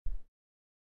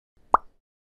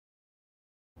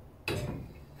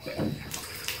Hey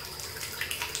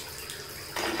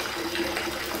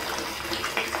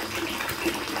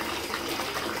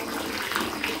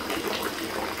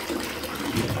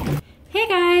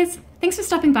guys! Thanks for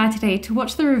stopping by today to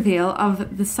watch the reveal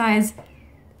of the size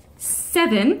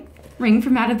 7 ring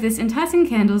from out of this Enticing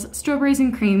Candles Strawberries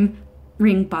and Cream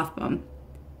Ring Bath Bomb.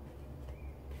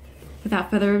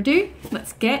 Without further ado,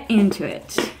 let's get into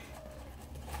it.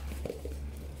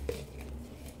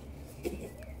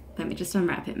 Let me just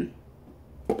unwrap him.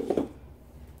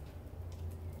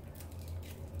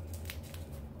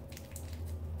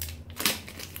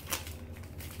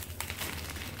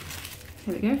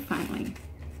 There we go, finally.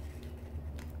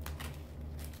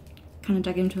 Kind of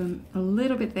dug into him a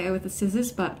little bit there with the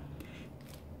scissors, but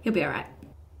he'll be all right.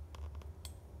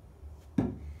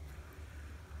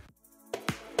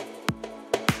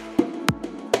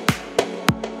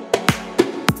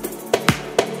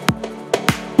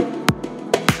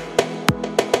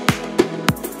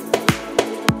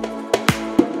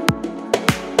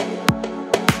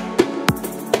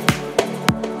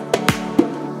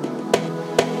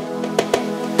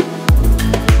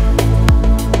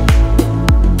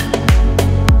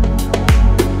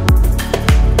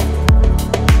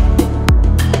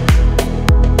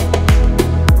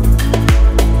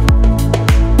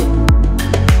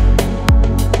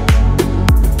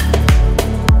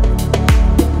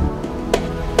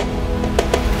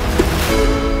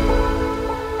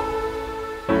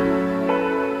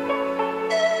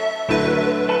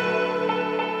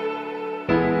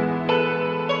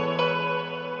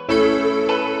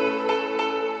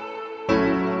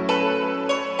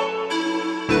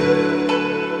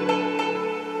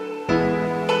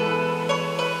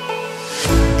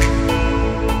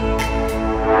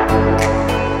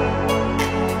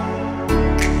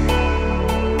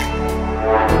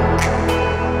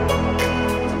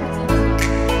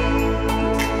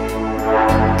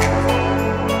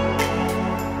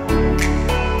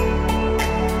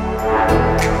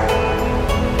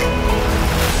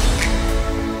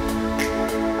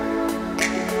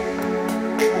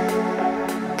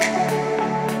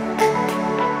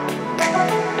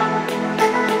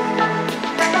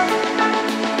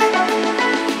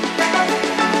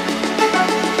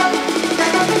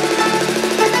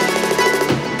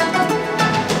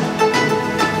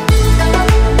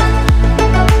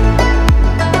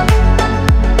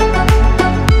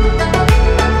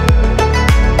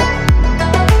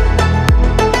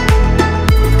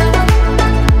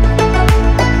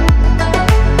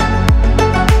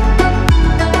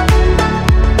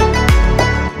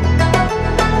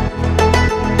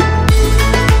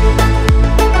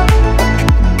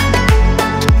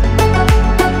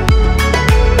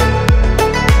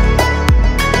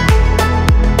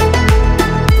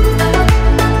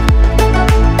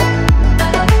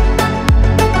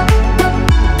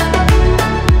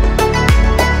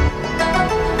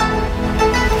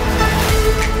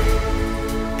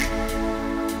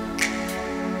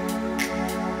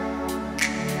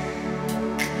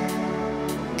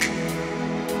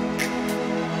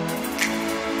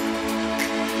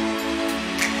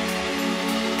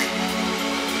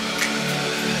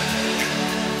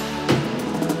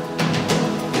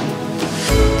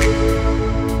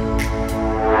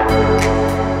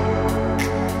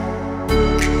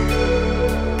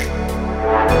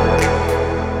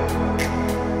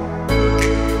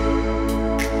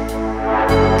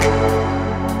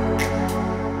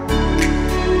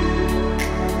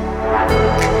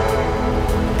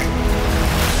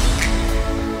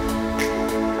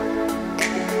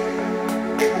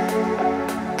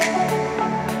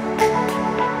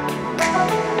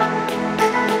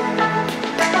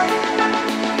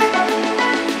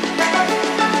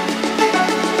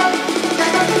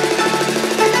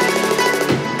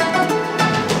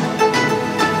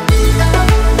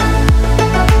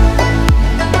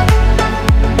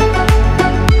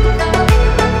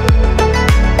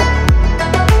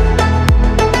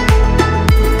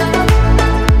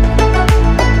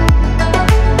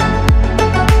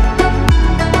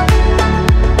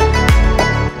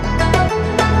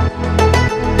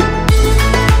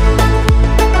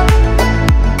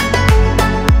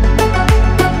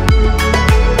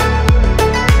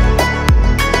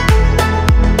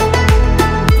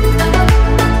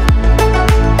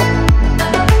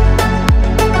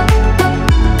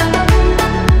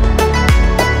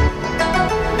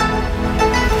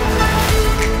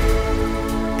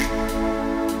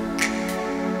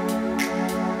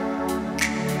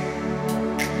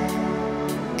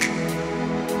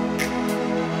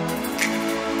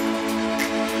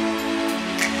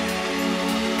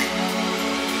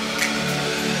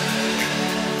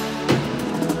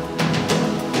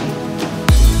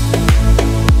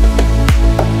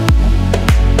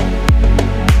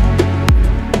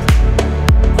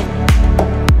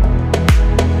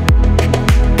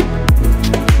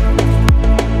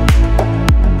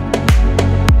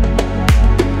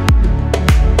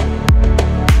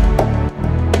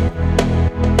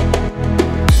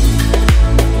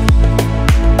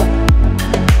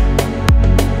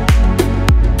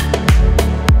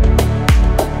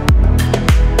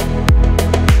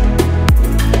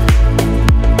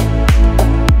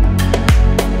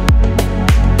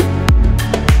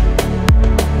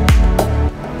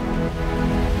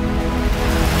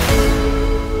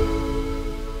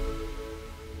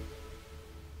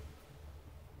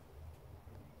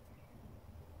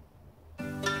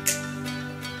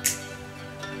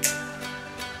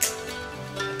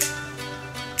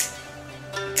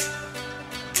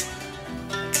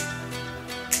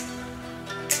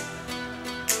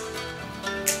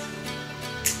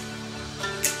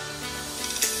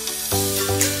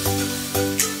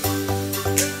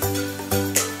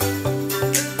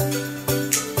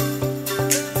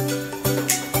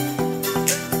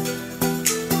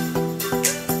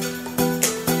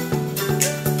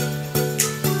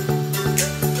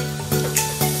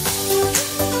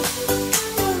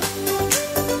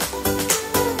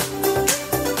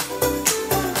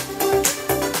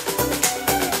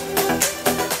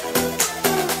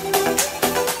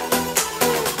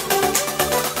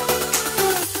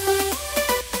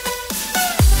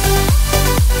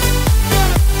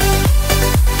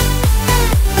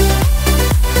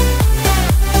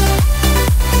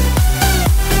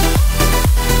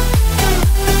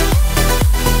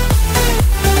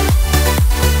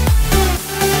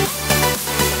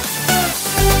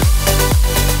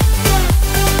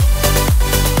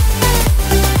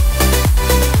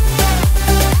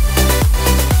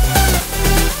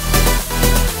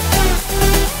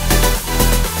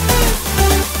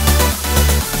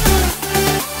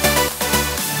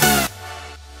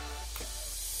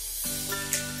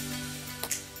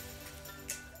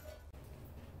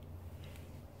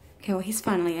 Okay, well, he's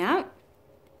finally out.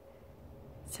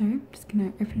 So I'm just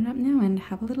gonna open it up now and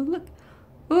have a little look.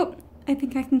 Oh, I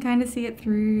think I can kind of see it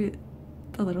through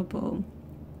the little ball.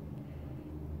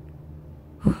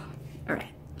 All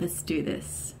right, let's do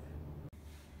this.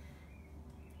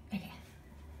 Okay.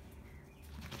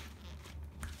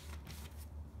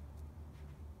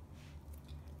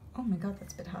 Oh my god,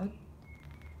 that's a bit hard.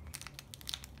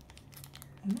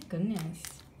 Oh my goodness.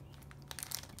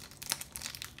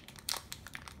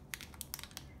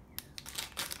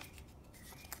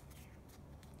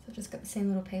 So I've just got the same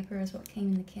little paper as what came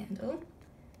in the candle.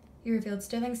 You revealed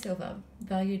sterling silver,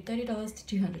 valued $30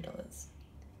 to $200.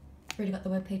 I've already got the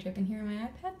webpage open here on my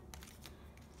iPad.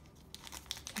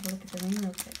 Have a look at the ring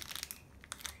real quick.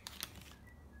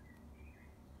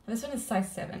 This one is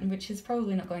size 7, which is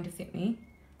probably not going to fit me,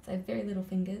 because I have very little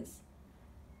fingers.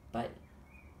 But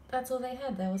that's all they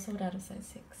had. They were sold out of size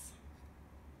 6.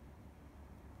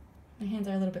 My hands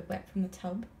are a little bit wet from the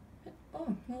tub. But,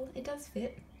 oh, well, it does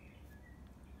fit.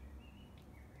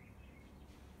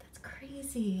 That's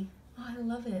crazy. Oh, I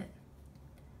love it.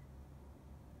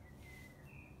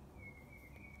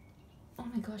 Oh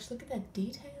my gosh, look at that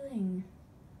detailing.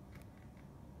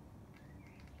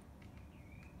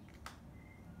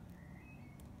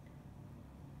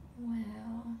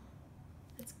 Wow,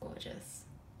 that's gorgeous.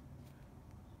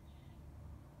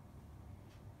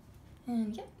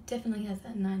 And yep, definitely has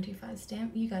that 925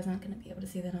 stamp. You guys aren't going to be able to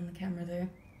see that on the camera though.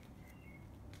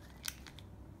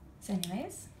 So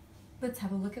anyways, let's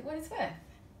have a look at what it's worth.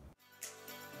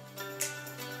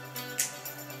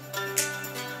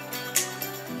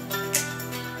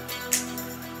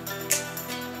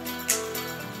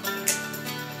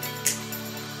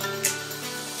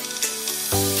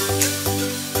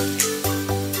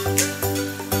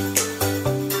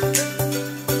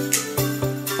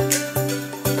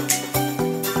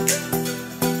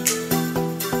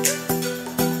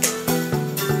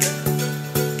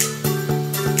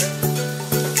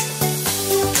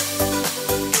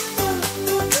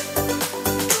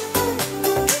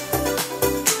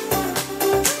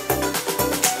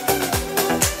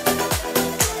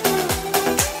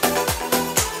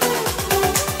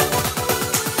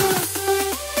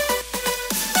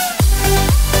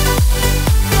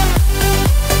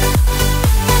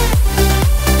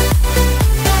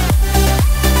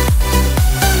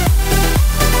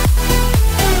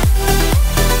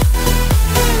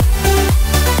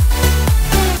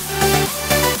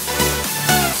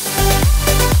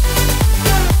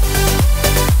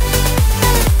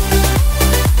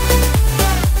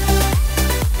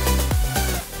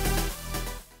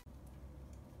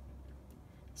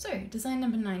 So, design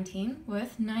number 19,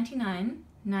 worth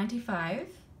 $99.95,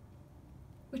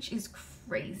 which is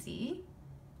crazy.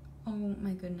 Oh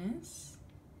my goodness.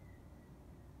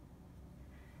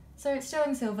 So,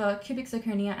 sterling silver, cubic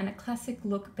zirconia, and a classic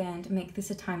look band make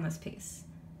this a timeless piece.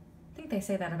 I think they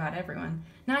say that about everyone.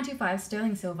 925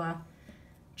 sterling silver,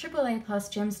 AAA plus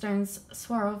gemstones,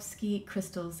 Swarovski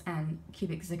crystals, and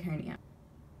cubic zirconia.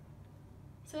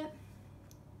 So,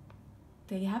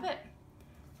 there you have it.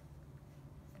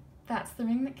 That's the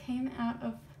ring that came out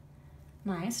of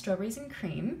my Strawberries and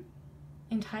Cream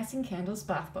Enticing Candles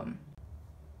bath bomb.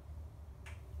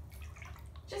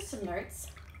 Just some notes.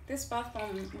 This bath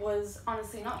bomb was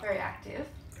honestly not very active,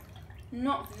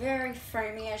 not very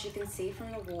foamy as you can see from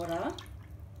the water.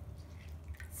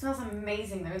 It smells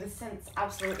amazing though. The scents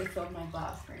absolutely filled my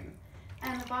bathroom.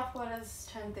 And the bath water's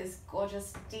turned this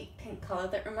gorgeous deep pink colour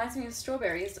that reminds me of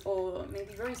strawberries or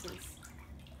maybe roses.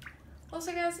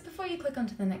 Also guys, before you click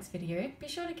onto the next video, be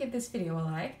sure to give this video a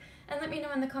like and let me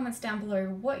know in the comments down below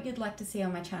what you'd like to see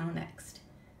on my channel next.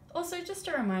 Also, just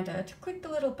a reminder to click the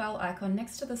little bell icon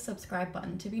next to the subscribe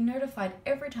button to be notified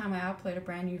every time I upload a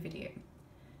brand new video.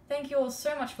 Thank you all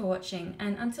so much for watching,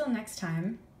 and until next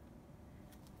time,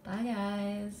 bye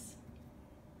guys!